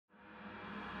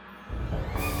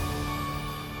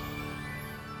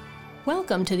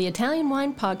Welcome to the Italian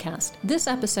Wine Podcast. This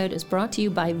episode is brought to you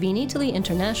by Vinitaly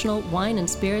International Wine and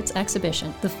Spirits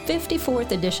Exhibition. The 54th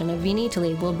edition of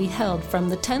Vinitaly will be held from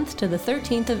the 10th to the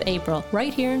 13th of April,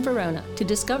 right here in Verona. To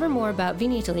discover more about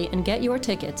Vinitaly and get your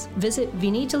tickets, visit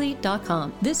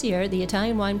vinitaly.com. This year, the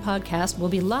Italian Wine Podcast will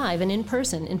be live and in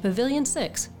person in Pavilion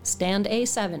 6, Stand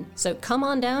A7. So come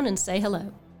on down and say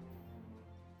hello.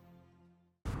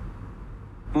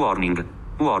 Warning.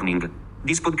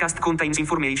 This podcast contains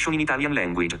information in Italian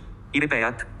language. I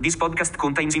repeat, this podcast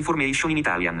contains information in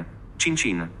Italian. Cin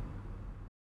cin.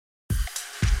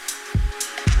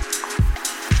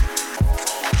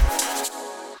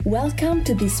 Welcome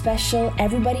to this special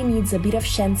Everybody Needs a Bit of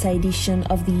Scienza edition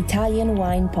of the Italian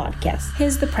Wine Podcast.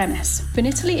 Here's the premise.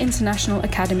 Vinitaly International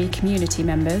Academy community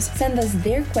members send us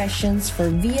their questions for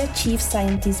VIA Chief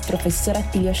Scientist Professor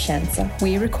Attilio Scienza.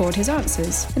 We record his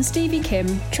answers, and Stevie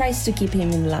Kim tries to keep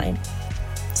him in line.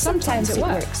 Sometimes it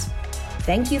works.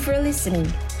 Thank you for listening.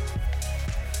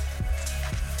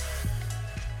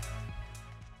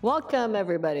 Welcome,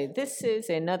 everybody. This is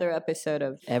another episode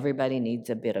of Everybody Needs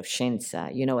a Bit of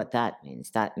Scienza. You know what that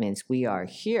means. That means we are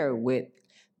here with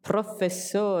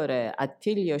Professore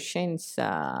Attilio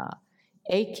Scienza,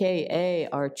 a.k.a.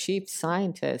 our chief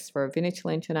scientist for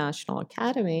Vinitaly International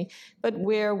Academy, but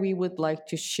where we would like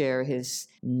to share his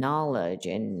knowledge.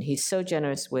 And he's so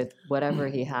generous with whatever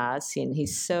he has, and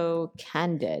he's so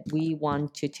candid. We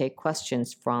want to take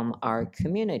questions from our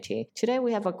community. Today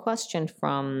we have a question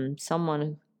from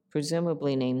someone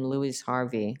presumably named Louis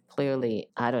Harvey. Clearly,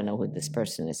 I don't know who this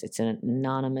person is. It's an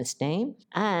anonymous name.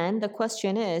 And the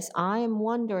question is, I am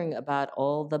wondering about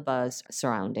all the buzz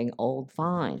surrounding old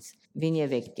vines. Vigne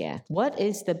Vecchie. What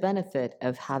is the benefit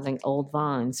of having old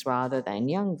vines rather than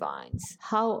young vines?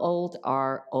 How old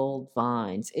are old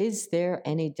vines? Is there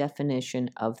any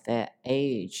definition of their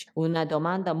age? Una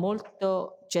domanda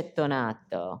molto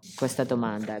gettonata, questa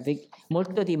domanda,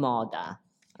 molto di moda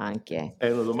anche. È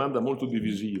una domanda molto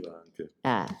divisiva anche.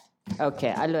 Ok,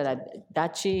 allora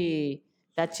dacci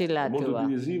la molto tua. Molto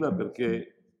divisiva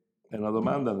perché è una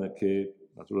domanda che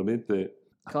naturalmente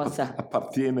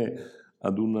appartiene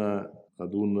ad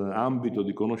un ambito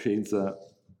di conoscenza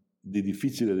di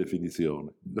difficile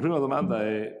definizione. La prima domanda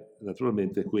è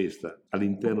naturalmente questa,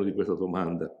 all'interno di questa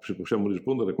domanda, se possiamo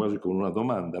rispondere quasi con una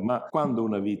domanda, ma quando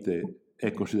una vite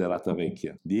è considerata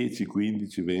vecchia? 10,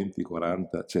 15, 20,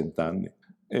 40, 100 anni?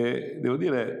 E devo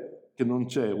dire che non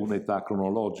c'è un'età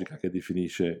cronologica che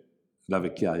definisce la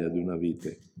vecchiaia di una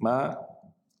vite, ma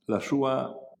la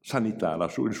sua sanità,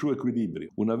 il suo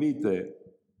equilibrio. Una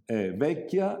vite è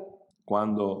vecchia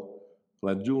quando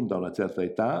raggiunta una certa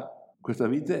età, questa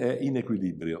vite è in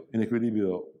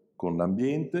equilibrio con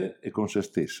l'ambiente e con se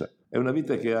stessa. È una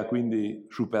vite che ha quindi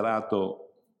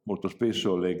superato molto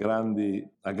spesso le grandi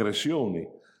aggressioni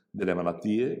delle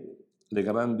malattie, le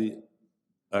grandi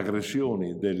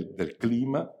aggressioni del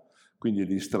clima, quindi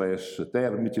gli stress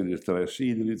termici, gli stress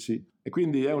idrici, e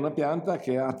quindi è una pianta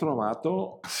che ha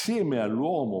trovato, assieme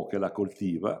all'uomo che la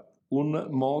coltiva, un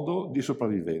modo di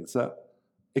sopravvivenza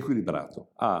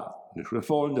equilibrato. Ha le sue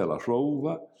foglie, la sua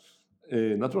uva,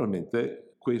 e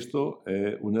naturalmente questo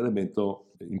è un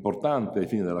elemento importante ai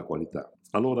fini della qualità.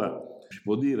 Allora si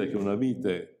può dire che una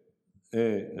vite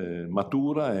è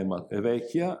matura, è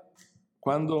vecchia,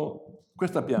 quando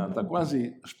questa pianta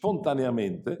quasi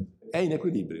spontaneamente è in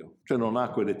equilibrio, cioè non ha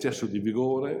quell'eccesso di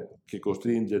vigore che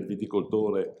costringe il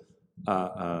viticoltore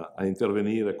a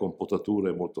intervenire con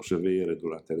potature molto severe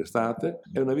durante l'estate.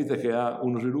 È una vite che ha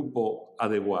uno sviluppo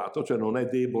adeguato, cioè non è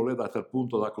debole da tal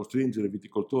punto da costringere il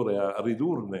viticoltore a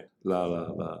ridurne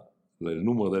il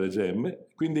numero delle gemme.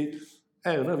 Quindi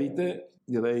è una vite,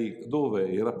 direi, dove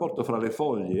il rapporto fra le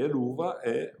foglie e l'uva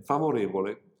è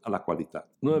favorevole alla qualità.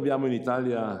 Noi abbiamo in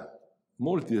Italia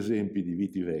molti esempi di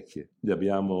viti vecchie. Li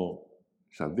abbiamo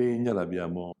in Sardegna,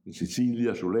 l'abbiamo in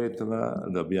Sicilia, sull'Etna,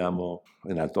 l'abbiamo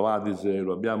in Alto Adige,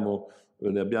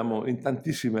 ne abbiamo in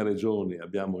tantissime regioni,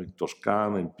 abbiamo in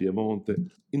Toscana, in Piemonte.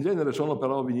 In genere sono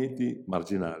però vigneti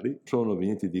marginali, sono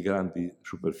vigneti di grandi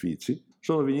superfici,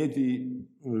 sono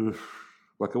vigneti,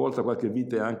 qualche volta qualche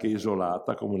vite anche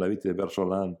isolata, come la vite di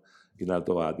Versolan in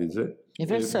Alto Adige. E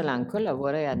Versolan, quella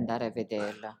vorrei andare a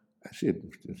vederla. Sì,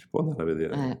 si può andare a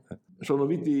vedere. Sono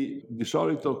viti di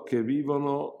solito che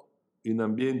vivono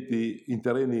in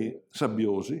terreni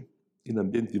sabbiosi, in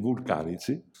ambienti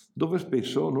vulcanici, dove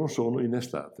spesso non sono in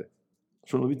estate.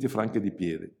 Sono viti franche di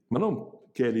piedi, ma non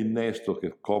che è l'innesto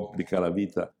che complica la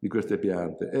vita di queste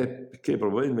piante, è che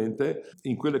probabilmente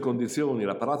in quelle condizioni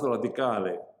l'apparato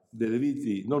radicale delle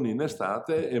viti non in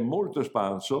estate è molto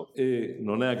espanso e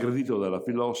non è aggredito dalla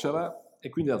fillossera, e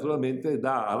quindi naturalmente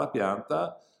dà alla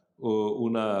pianta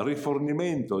un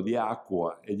rifornimento di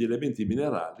acqua e di elementi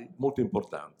minerali molto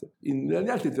importante. Negli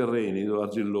altri terreni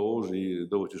argillosi,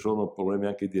 dove ci sono problemi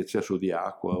anche di eccesso di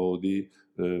acqua o di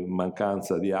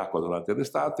mancanza di acqua durante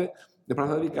l'estate, le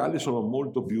piante radicali sono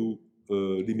molto più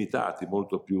limitati,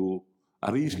 molto più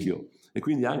a rischio, e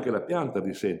quindi anche la pianta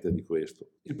risente di questo.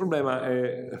 Il problema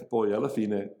è poi alla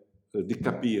fine di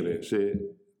capire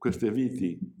se queste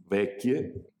viti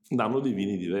vecchie danno dei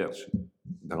vini diversi,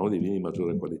 danno dei vini di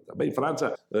maggiore qualità. In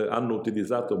Francia hanno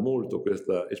utilizzato molto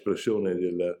questa espressione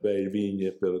del belle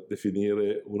vigne per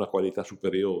definire una qualità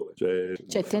superiore.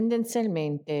 Cioè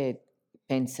tendenzialmente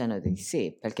pensano di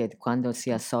sì, perché quando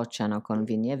si associano con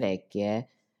vigne vecchie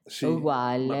sì,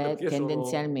 uguale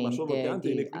tendenzialmente ma sono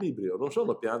piante in equilibrio, non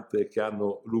sono piante che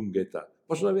hanno lunga età,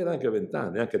 possono avere anche 20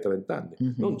 anni, anche 30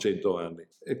 anni, non 100 anni.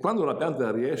 E quando una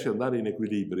pianta riesce ad andare in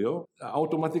equilibrio,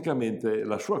 automaticamente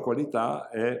la sua qualità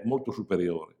è molto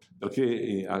superiore, perché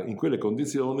in quelle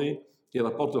condizioni il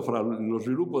rapporto fra lo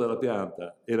sviluppo della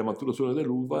pianta e la maturazione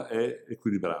dell'uva è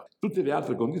equilibrato. Tutte le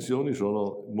altre condizioni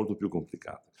sono molto più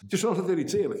complicate. Ci sono state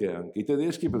ricerche anche, i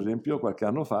tedeschi per esempio qualche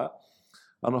anno fa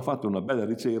hanno fatto una bella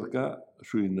ricerca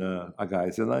a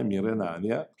Geisenheim in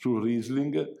Renania sul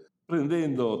Riesling,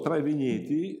 prendendo 3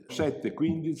 vigneti, 7,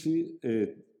 15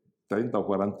 e 30 o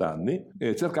 40 anni,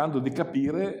 cercando di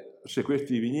capire se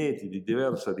questi vigneti di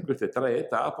queste 3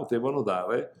 età potevano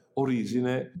dare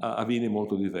origine a vini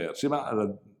molto diversi, ma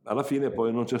alla fine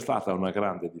poi non c'è stata una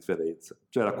grande differenza.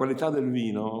 Cioè la qualità del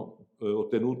vino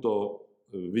ottenuto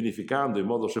vinificando in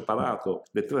modo separato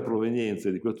le 3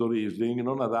 provenienze di questo Riesling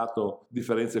non ha dato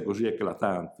differenze così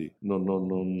eclatanti,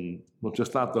 non c'è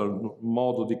stato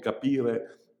modo di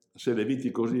capire se le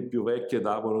viti così più vecchie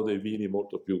davano dei vini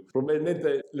molto più.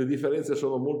 Probabilmente le differenze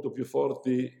sono molto più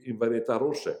forti in varietà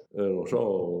rosse, non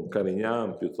so, un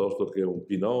Carignan piuttosto che un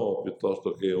Pinot,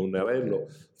 piuttosto che un Nerello.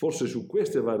 Forse su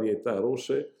queste varietà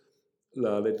rosse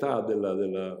l'età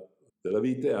della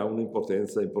vite ha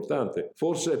un'importanza importante.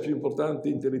 Forse è più importante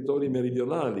in territori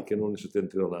meridionali che non in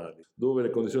settentrionali, dove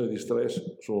le condizioni di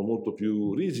stress sono molto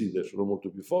più rigide, sono molto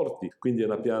più forti, quindi è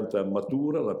una pianta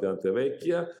matura, una pianta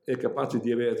vecchia, è capace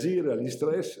di reagire agli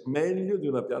stress meglio di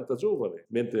una pianta giovane,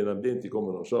 mentre in ambienti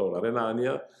come, non so, la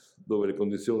Renania, dove le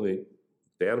condizioni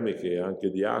termiche e anche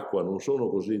di acqua non sono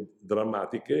così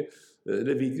drammatiche,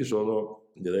 le viti sono,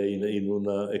 direi, in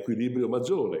un equilibrio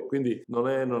maggiore, quindi non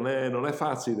è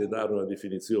facile dare una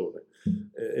definizione.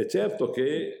 È certo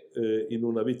che in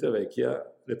una vite vecchia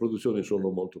le produzioni sono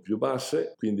molto più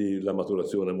basse, quindi la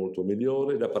maturazione è molto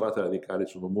migliore, gli apparati radicali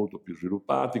sono molto più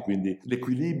sviluppati, quindi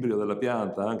l'equilibrio della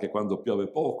pianta anche quando piove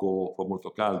poco o fa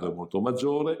molto caldo è molto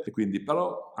maggiore, e quindi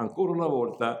però ancora una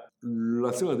volta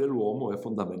l'azione dell'uomo è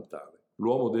fondamentale.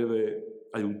 L'uomo deve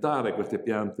aiutare queste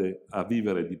piante a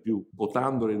vivere di più,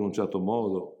 potandole in un certo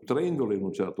modo, nutrendole in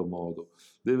un certo modo,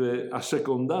 deve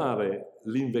assecondare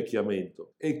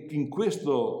l'invecchiamento, e in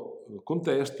questo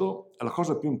contesto la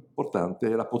cosa più importante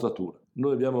è la potatura.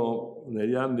 Noi abbiamo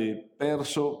negli anni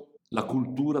perso la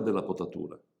cultura della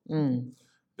potatura.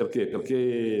 Perché?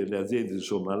 Perché le aziende si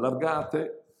sono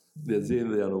allargate, le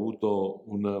aziende hanno avuto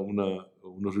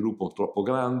uno sviluppo troppo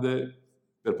grande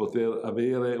per poter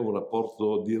avere un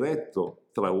rapporto diretto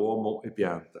tra uomo e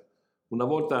pianta. Una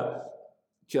volta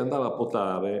chi andava a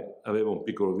potare, aveva un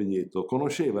piccolo vigneto,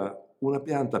 conosceva una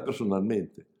pianta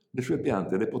personalmente, le sue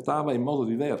piante le potava in modo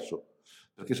diverso,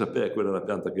 perché sapeva che quella è una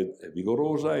pianta che è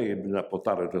vigorosa e bisogna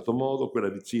potare in un certo modo, quella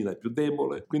vicina è più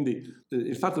debole. Quindi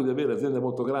il fatto di avere aziende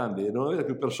molto grandi e non avere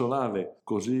più personale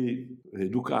così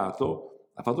educato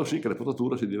ha fatto sì che la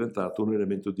potatura sia diventato un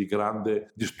elemento di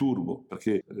grande disturbo,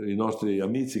 perché i nostri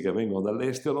amici che vengono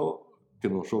dall'estero, che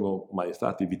non sono mai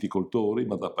stati viticoltori,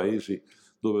 ma da paesi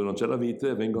dove non c'è la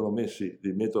vite,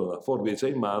 gli mettono la forbice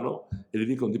in mano e gli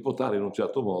dicono di potare in un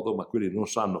certo modo, ma quelli non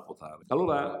sanno potare.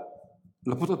 Allora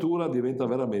la potatura diventa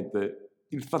veramente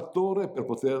il fattore per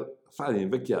poter fare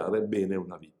invecchiare bene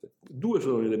una vite. 2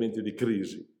 sono gli elementi di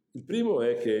crisi. Il primo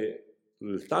è che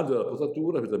il taglio della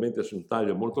potatura, specialmente su un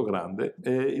taglio molto grande,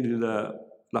 è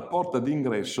la porta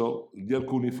d'ingresso di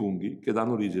alcuni funghi che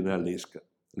danno origine all'esca.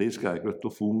 L'esca è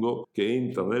questo fungo che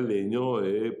entra nel legno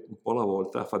e un po' alla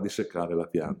volta fa disseccare la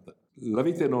pianta. La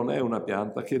vite non è una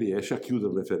pianta che riesce a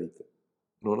chiudere le ferite,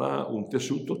 non ha un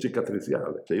tessuto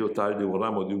cicatriziale. Se io taglio un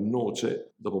ramo di un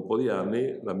noce, dopo un po' di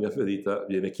anni la mia ferita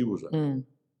viene chiusa.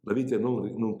 La vite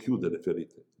non chiude le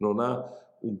ferite, non ha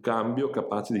un cambio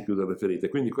capace di chiudere le ferite,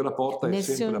 quindi quella porta è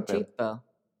sempre aperta.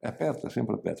 È aperta,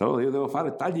 sempre aperta. Allora io devo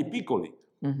fare tagli piccoli,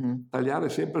 tagliare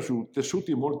sempre su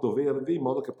tessuti molto verdi in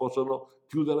modo che possano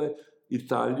chiudere il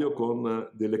taglio con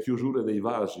delle chiusure dei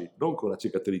vasi, non con la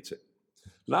cicatrice.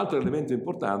 L'altro elemento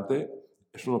importante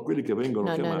e sono quelli che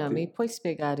vengono chiamati... No, mi puoi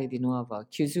spiegare di nuovo?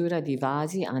 Chiusura di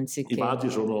vasi anziché... I vasi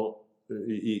sono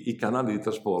i canali di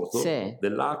trasporto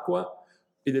dell'acqua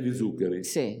e degli zuccheri,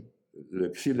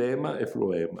 xilema e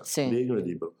floema, legno e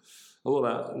libro.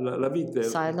 Allora, la vite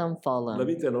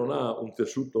non ha un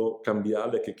tessuto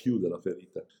cambiale che chiude la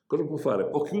ferita. Cosa può fare?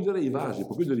 Può chiudere i vasi,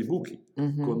 può chiudere i buchi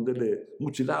con delle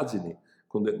mucilagini,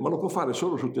 ma lo può fare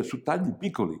solo su tagli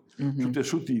piccoli, su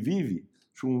tessuti vivi,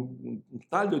 su un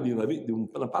taglio di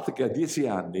una parte che ha 10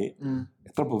 anni,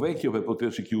 è troppo vecchio per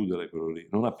potersi chiudere quello lì.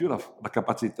 Non ha più la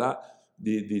capacità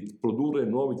di produrre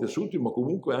nuovi tessuti, ma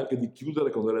comunque anche di chiudere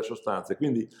con delle sostanze.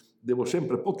 Quindi devo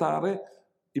sempre potare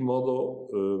in modo,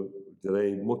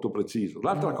 direi, molto preciso.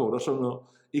 L'altra cosa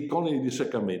sono i coni di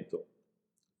disseccamento.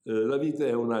 La vite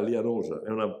è una lianosa, è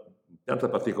una pianta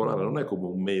particolare, non è come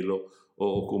un melo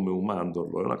o come un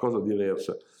mandorlo, è una cosa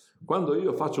diversa. Quando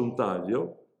io faccio un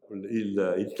taglio,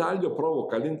 il taglio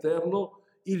provoca all'interno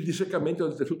il disseccamento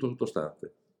del tessuto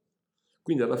sottostante.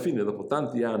 Quindi alla fine, dopo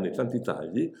tanti anni, tanti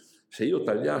tagli, se io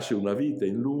tagliassi una vite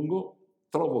in lungo,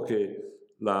 trovo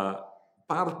che la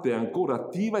parte ancora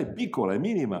attiva è piccola, è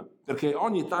minima, perché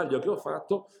ogni taglio che ho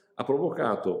fatto ha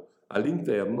provocato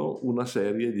all'interno una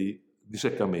serie di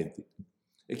disseccamenti.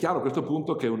 È chiaro a questo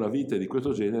punto che una vite di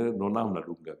questo genere non ha una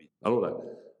lunga vita. Allora,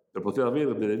 per poter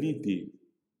avere delle viti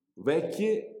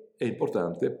vecchie è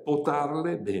importante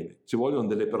potarle bene. Ci vogliono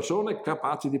delle persone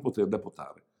capaci di poterle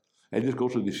potare. È il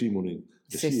discorso di Simonin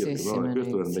e Sirk,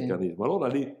 questo è il meccanismo. Allora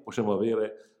lì possiamo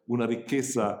avere una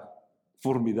ricchezza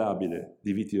formidabile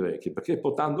di viti vecchi, perché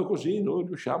potando così noi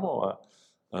riusciamo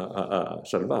a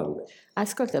salvarle.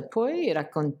 Ascolta, puoi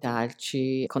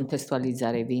raccontarci,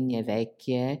 contestualizzare vigne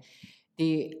vecchie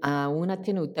di una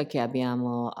tenuta che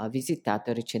abbiamo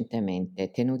visitato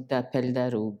recentemente, tenuta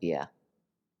Peldarubia,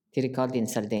 ti ricordi, in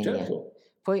Sardegna? Certo.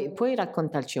 Puoi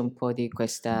raccontarci un po' di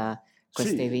queste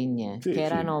vigne che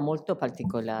erano molto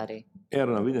particolari?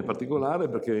 Era una vigna particolare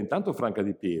perché intanto franca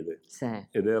di piede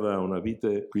ed era una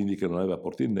vite quindi che non aveva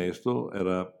portinnesto,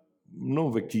 era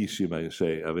non vecchissima in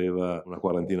sé, aveva una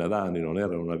quarantina d'anni, non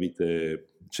era una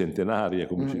vite centenaria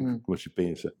come si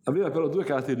pensa. Aveva però due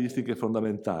caratteristiche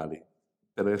fondamentali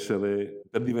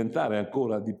per diventare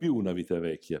ancora di più una vite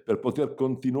vecchia, per poter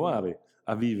continuare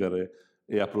a vivere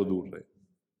e a produrre.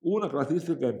 Una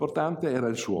caratteristica importante era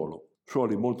il suolo.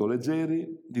 Suoli molto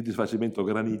leggeri, di disfacimento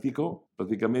granitico,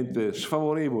 praticamente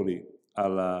sfavorevoli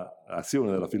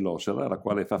all'azione della fillossera, la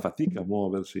quale fa fatica a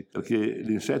muoversi, perché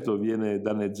l'insetto viene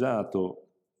danneggiato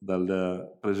dalla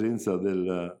presenza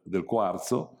del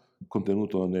quarzo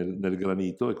contenuto nel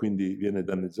granito e quindi viene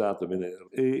danneggiato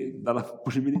e dalla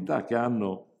possibilità che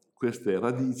hanno queste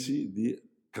radici di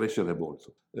crescere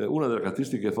molto. Una delle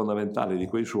caratteristiche fondamentali di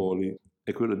quei suoli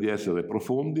è quella di essere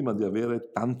profondi ma di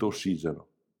avere tanto ossigeno.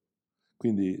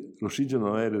 Quindi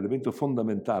l'ossigeno è l'elemento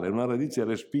fondamentale, una radice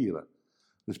respira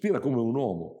come un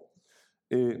uomo.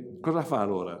 E cosa fa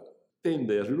allora?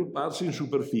 Tende a svilupparsi in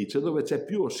superficie dove c'è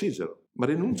più ossigeno, ma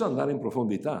rinuncia ad andare in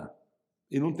profondità.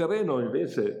 In un terreno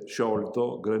invece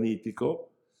sciolto, granitico,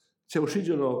 c'è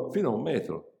ossigeno fino a 1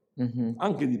 metro,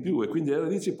 anche di più, e quindi le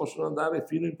radici possono andare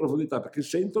fino in profondità perché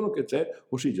sentono che c'è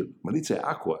ossigeno, ma lì c'è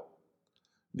acqua,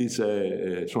 lì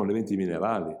sono elementi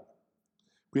minerali.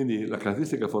 Quindi la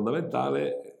caratteristica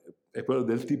fondamentale è quella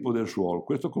del tipo del suolo.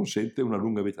 Questo consente una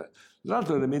lunga vita.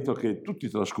 L'altro elemento che tutti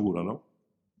trascurano,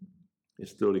 e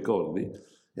se te lo ricordi,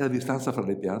 è la distanza fra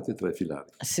le piante tra i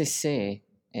filari. Sì,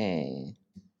 è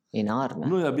enorme.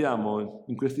 Noi abbiamo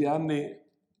in questi anni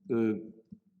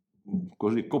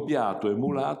così copiato e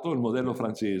emulato il modello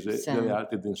francese delle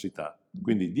alte densità.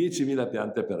 Quindi 10.000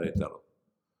 piante per ettaro.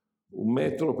 1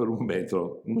 metro per 1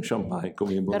 metro, uno champagne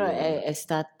come in Borgogna. Però è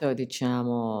stato,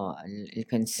 diciamo, il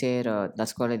pensiero, la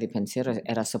scuola di pensiero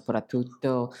era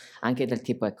soprattutto anche del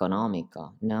tipo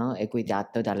economico, no? È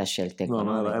guidato dalla scelta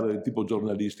economica. No, era del tipo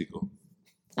giornalistico.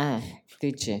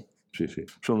 Dici? Sì,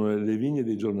 sono le vigne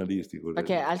dei giornalisti.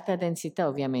 Perché alta densità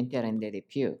ovviamente rende di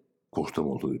più. Costa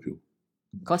molto di più.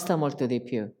 Costa molto di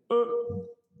più.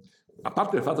 A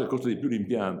parte il fatto che costa di più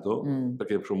l'impianto,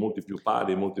 perché sono molti più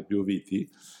pali, molti più viti,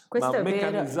 questo ma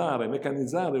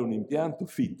meccanizzare un impianto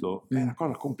fitto è una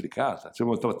cosa complicata. Ci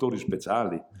vogliono trattori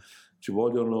speciali, ci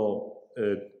vogliono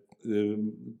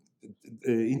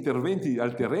interventi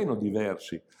al terreno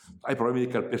diversi, hai problemi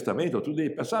di calpestamento, tu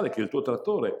devi pensare che il tuo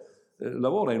trattore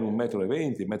lavora in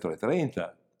 1,20 m, 1,30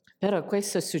 m. Però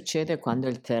questo succede quando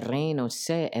il terreno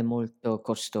sé è molto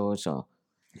costoso.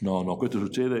 No, questo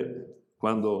succede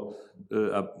quando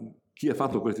chi ha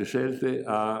fatto queste scelte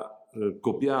ha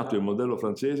copiato il modello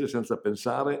francese senza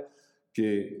pensare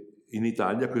che in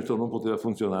Italia questo non poteva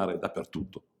funzionare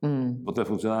dappertutto. Poteva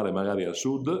funzionare magari al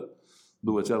sud,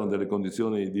 dove c'erano delle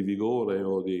condizioni di vigore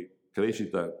o di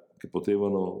crescita che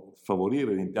potevano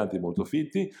favorire gli impianti molto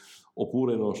fitti,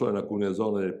 oppure, non so, in alcune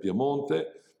zone del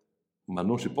Piemonte, ma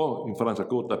non si può in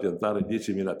Franciacorta piantare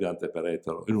 10.000 piante per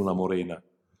ettaro in una morena,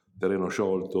 terreno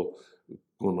sciolto,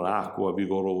 con acqua,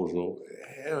 vigoroso.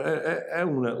 È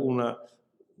uno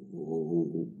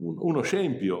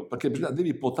scempio, perché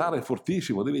devi potare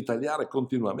fortissimo, devi tagliare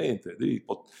continuamente, devi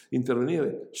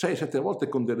intervenire 6-7 volte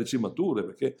con delle cimature,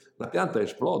 perché la pianta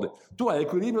esplode. Tu hai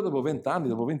equilibrio dopo 20 anni,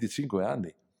 dopo 25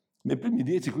 anni. Nei primi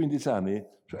 10-15 anni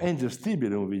è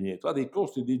ingestibile un vigneto, ha dei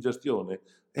costi di gestione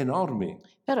enormi.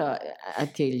 Però,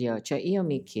 Attilio, cioè io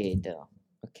mi chiedo,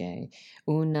 ok,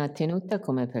 una tenuta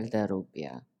come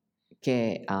Peldarubbia,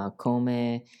 che ha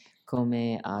come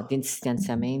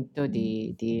distanziamento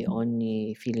di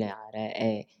ogni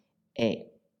filiare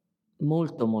è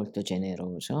molto molto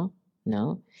generoso,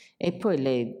 no? E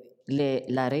poi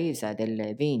la resa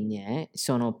delle vigne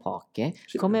sono poche,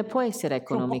 Sì, come può essere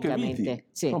economicamente?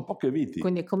 Sono poche viti.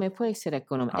 Quindi come può essere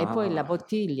economico? E poi la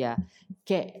bottiglia,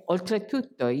 che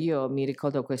oltretutto io mi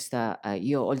ricordo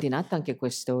io ho ordinato anche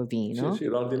questo vino. Sì,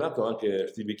 l'ho ordinato anche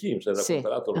Stevie Kim, se l'ha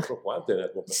comprato non so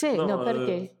quante. Sì, no,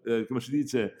 perché? Come si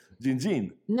dice?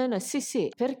 Gin. No, sì,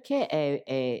 perché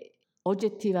è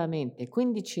oggettivamente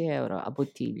 15 euro a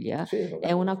bottiglia,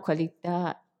 è una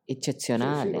qualità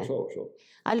eccezionale. Sì, lo so.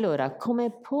 Allora,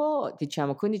 come può,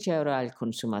 diciamo, 15 euro al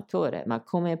consumatore, ma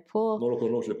come può... Non lo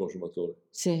conosce il consumatore.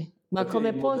 Sì, ma perché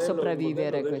come può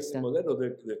sopravvivere questo? Il modello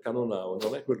del Canonau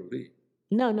non è quello lì.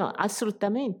 No,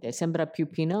 assolutamente, sembra più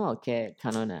Pinot che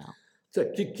Canonau. Cioè,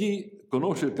 chi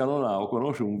conosce il Canonau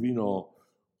conosce un vino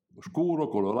scuro,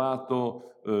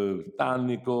 colorato,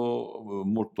 tannico,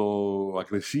 molto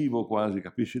aggressivo quasi,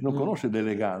 capisci? Non conosce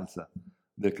l'eleganza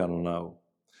del Canonau.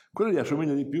 Quello gli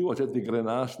assomiglia di più a certi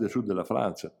Grenache del sud della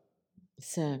Francia.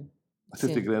 Sì. A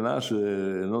certi Grenache,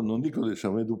 non dico del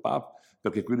Chardonnay du Pape,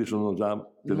 perché quelli sono già,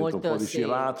 c'è dentro un po' di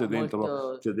Syrah, c'è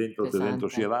dentro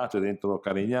Syrah, c'è dentro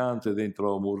Carignan, c'è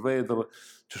dentro Mourvèdre,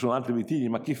 ci sono altri vitigni,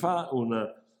 ma chi fa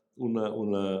un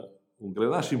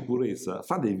Grenache in purezza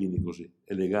fa dei vini così,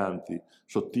 eleganti,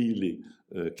 sottili,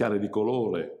 chiari di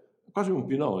colore, quasi un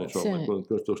Pinot, insomma, con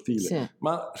questo stile. Sì.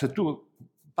 Ma se tu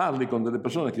parli con delle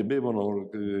persone che bevono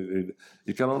il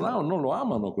Canonau, non lo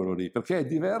amano quello lì, perché è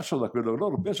diverso da quello.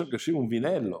 Loro pensano che sia un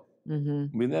vinello. Un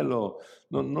vinello,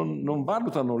 non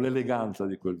valutano l'eleganza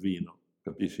di quel vino,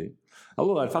 capisci?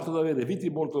 Allora il fatto di avere viti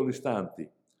molto distanti,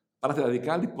 parti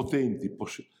radicali potenti,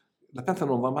 la pianta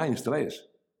non va mai in stress,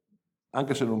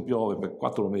 anche se non piove per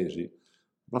 4 mesi.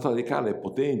 La parte radicale è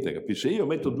potente, capisci? Se io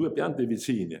metto 2 piante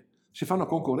vicine, si fanno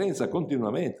concorrenza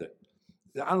continuamente,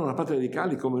 hanno una parte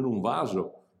radicali come in un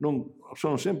vaso,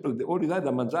 sono sempre, o gli dai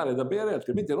da mangiare e da bere,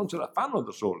 altrimenti non ce la fanno da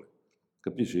sole,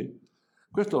 capisci?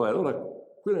 Questo è, allora,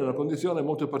 quella è una condizione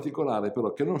molto particolare,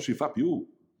 però, che non si fa più.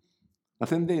 La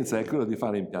tendenza è quella di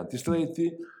fare impianti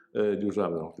stretti, di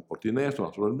usare il portinestro,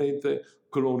 naturalmente,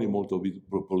 cloni molto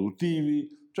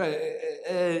produttivi, cioè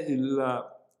è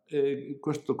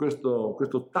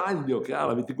questo taglio che ha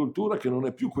la viticoltura, che non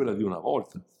è più quella di una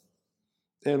volta.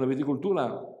 È una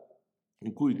viticoltura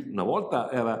in cui una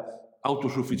volta era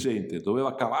autosufficiente,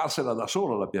 doveva cavarsela da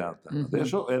sola la pianta.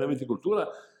 Adesso è una viticoltura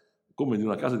come di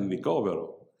una casa di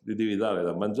ricovero. Gli devi dare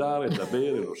da mangiare, da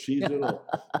bere, l'ossigeno,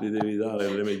 gli devi dare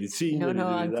le medicine. Non ho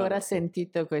ancora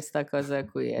sentito questa cosa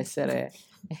qui, essere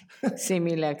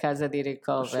simile a casa di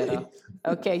ricovero. Sì.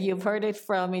 Okay, you've heard it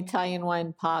from Italian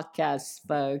Wine Podcast,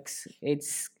 folks.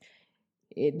 It's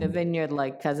the vineyard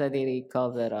like casa di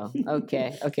ricovero.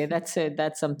 Okay,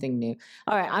 that's something new.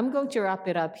 All right, I'm going to wrap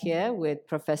it up here with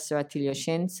Professor Attilio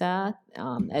Scienza.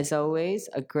 As always,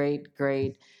 a great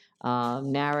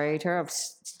narrator of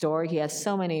story. He has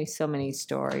so many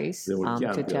stories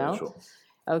to tell.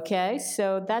 Okay,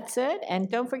 so that's it. And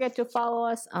don't forget to follow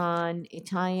us on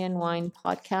Italian Wine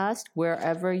Podcast,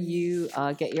 wherever you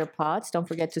get your pods. Don't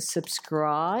forget to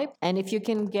subscribe. And if you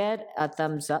can get a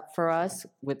thumbs up for us,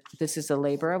 this is a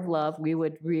labor of love, we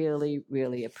would really,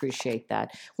 really appreciate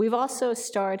that. We've also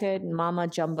started Mama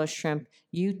Jumbo Shrimp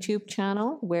YouTube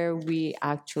channel, where we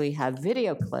actually have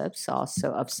video clips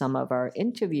also of some of our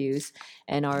interviews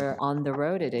and our On the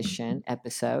Road edition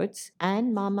episodes.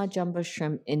 And Mama Jumbo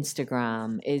Shrimp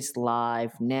Instagram is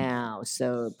live now.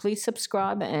 So please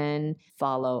subscribe and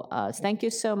follow us. Thank you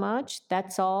so much.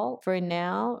 That's all for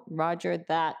now. Roger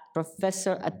that.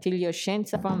 Professor Attilio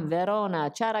Scienza from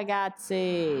Verona. Ciao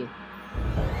ragazzi.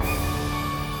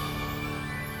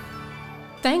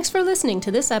 Thanks for listening to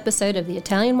this episode of the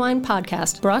Italian Wine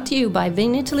Podcast, brought to you by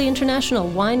Vinitaly International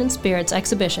Wine and Spirits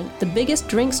Exhibition, the biggest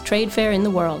drinks trade fair in the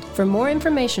world. For more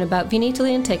information about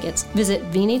Vinitaly and tickets, visit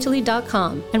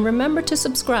vinitaly.com, and remember to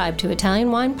subscribe to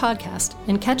Italian Wine Podcast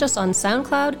and catch us on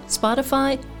SoundCloud,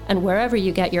 Spotify, and wherever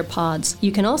you get your pods.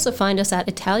 You can also find us at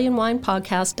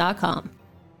italianwinepodcast.com.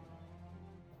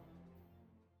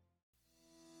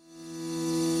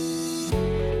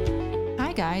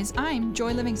 Hi guys, I'm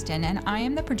Joy Livingston and I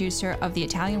am the producer of the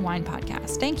Italian Wine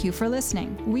Podcast. Thank you for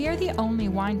listening. We are the only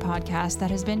wine podcast that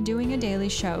has been doing a daily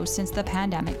show since the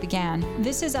pandemic began.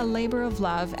 This is a labor of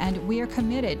love and we are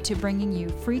committed to bringing you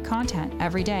free content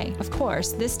every day. Of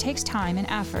course, this takes time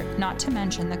and effort, not to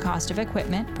mention the cost of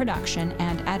equipment, production,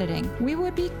 and editing. We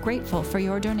would be grateful for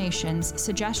your donations,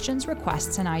 suggestions,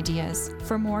 requests, and ideas.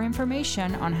 For more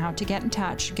information on how to get in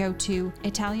touch, go to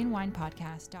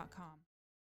italianwinepodcast.com.